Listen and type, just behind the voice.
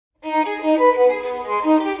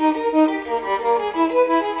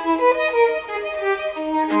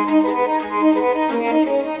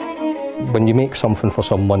make something for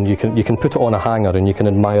someone, you can put it on a hanger and you can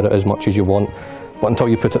admire it as much as you want, but until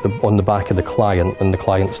you put it on the back of the client and the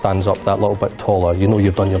client stands up that little bit taller, you know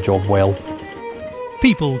you've done your job well.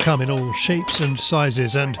 People come in all shapes and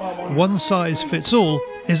sizes, and one size fits all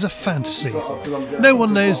is a fantasy. No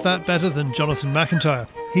one knows that better than Jonathan Macintyre.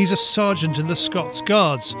 He's a sergeant in the Scots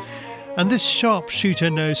Guards, and this sharp shooter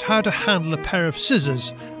knows how to handle a pair of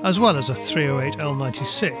scissors as well as a 308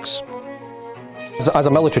 L96. As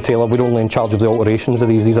a military tailor, we're only in charge of the alterations of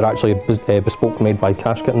these. These are actually bespoke, made by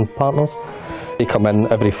Casket and Partners. They come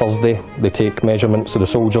in every Thursday, they take measurements of the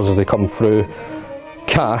soldiers as they come through.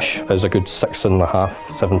 Cash is a good 6.5,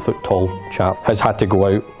 7 foot tall chap. Has had to go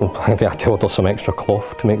out, they had to order some extra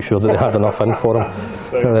cloth to make sure that they had enough in for him.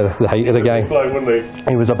 The height of the guy.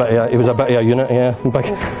 He was a bit of a unit, yeah.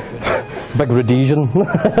 Big Rhodesian.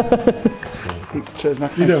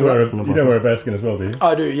 You don't wear a bearskin as well, do you?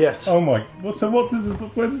 I do, yes. Oh my! So where does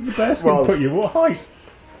the bearskin put you? What height?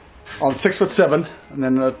 I'm 6'7", and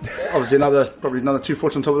then obviously probably another 2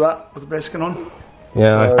 foot on top of that with the bearskin on.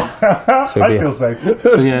 Yeah, so I feel safe.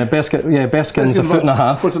 So yeah, bearskin's a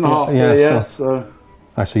 1.5 foot. 1.5 foot.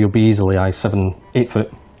 Yeah. So you'll be easily 8 foot.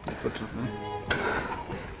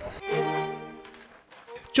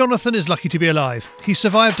 Jonathan is lucky to be alive. He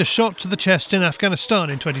survived a shot to the chest in Afghanistan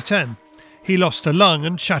in 2010. He lost a lung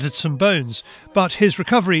and shattered some bones, but his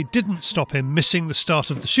recovery didn't stop him missing the start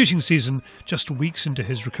of the shooting season just weeks into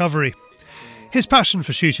his recovery. His passion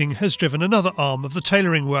for shooting has driven another arm of the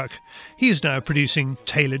tailoring work. He is now producing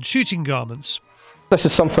tailored shooting garments. This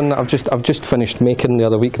is something that I've just finished making the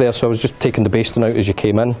other week there, so I was just taking the basting out as you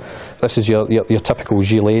came in. This is your typical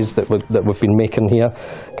gilets that we've been making here.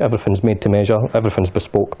 Everything's made to measure, everything's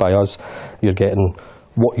bespoke by us. You're getting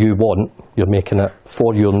what you want, you're making it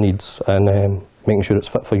for your needs and making sure it's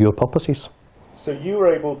fit for your purposes. So you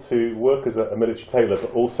were able to work as a military tailor,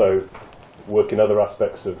 but also work in other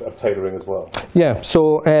aspects of tailoring as well? Yeah,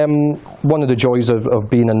 so one of the joys of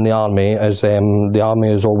being in the army is the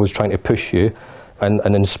army is always trying to push you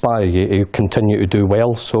and inspire you to continue to do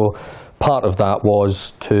well. So part of that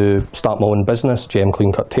was to start my own business, JM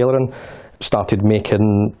Clean Cut Tailoring. Started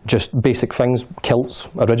making just basic things, kilts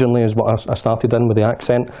originally is what I started in with the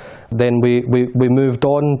accent. Then we moved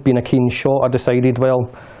on, being a keen shot, I decided, well,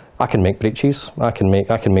 I can make breeches, I can make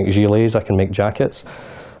gilets, I can make jackets.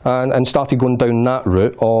 And started going down that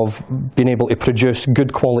route of being able to produce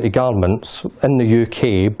good quality garments in the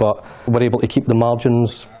UK, but we're able to keep the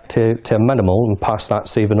margins to a minimal and pass that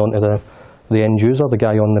saving on to the end user, the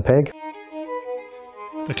guy on the peg.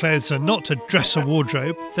 The clothes are not to dress a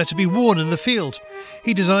wardrobe, they're to be worn in the field.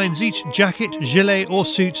 He designs each jacket, gilet or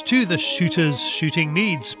suit to the shooter's shooting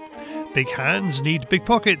needs. Big hands need big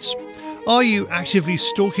pockets. Are you actively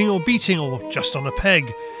stalking or beating, or just on a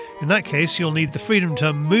peg? In that case, you'll need the freedom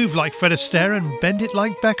to move like Fred Astaire and bend it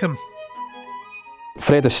like Beckham.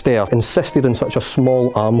 Fred Astaire insisted on such a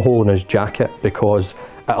small armhole in his jacket because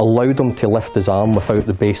it allowed him to lift his arm without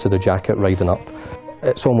the base of the jacket riding up.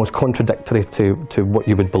 It's almost contradictory to what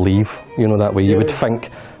you would believe, you know, that way. You would think,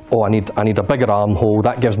 oh, I need a bigger armhole,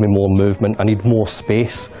 that gives me more movement, I need more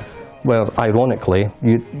space. Where, ironically,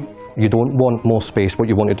 you don't want more space. What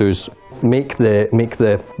you want to do is make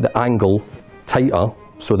the angle tighter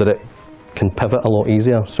so that it can pivot a lot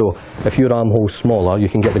easier. So if your armhole's smaller, you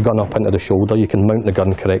can get the gun up into the shoulder, you can mount the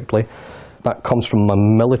gun correctly. That comes from a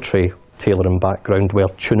military tailoring background where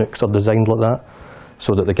tunics are designed like that,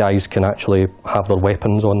 so that the guys can actually have their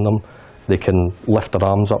weapons on them, they can lift their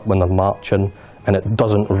arms up when they're marching, and it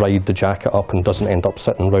doesn't ride the jacket up and doesn't end up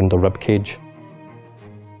sitting around the rib cage.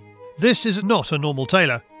 This is not a normal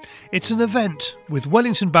tailor. It's an event with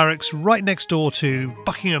Wellington Barracks right next door to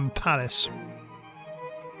Buckingham Palace.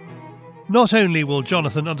 Not only will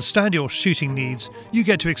Jonathan understand your shooting needs, you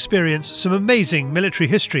get to experience some amazing military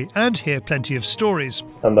history and hear plenty of stories.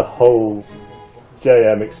 And the whole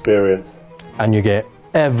JM experience. And you get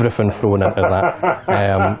everything thrown into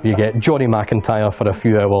that. You get Johnny Macintyre for a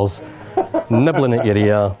few hours, nibbling at your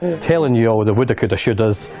ear, telling you all the woulda, coulda,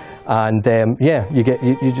 shouldas, and yeah, you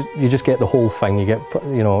just get the whole thing. You get,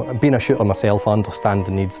 you know, being a shooter myself, I understand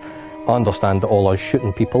the needs. I understand that all us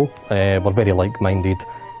shooting people, we're very like-minded.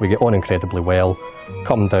 We get on incredibly well.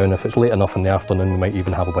 Come down, if it's late enough in the afternoon, we might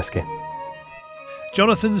even have a whiskey.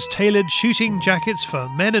 Jonathan's tailored shooting jackets for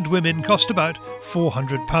men and women cost about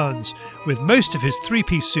 £400, with most of his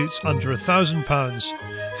three-piece suits under £1,000.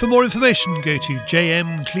 For more information, go to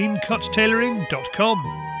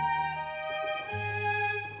jmcleancuttailoring.com.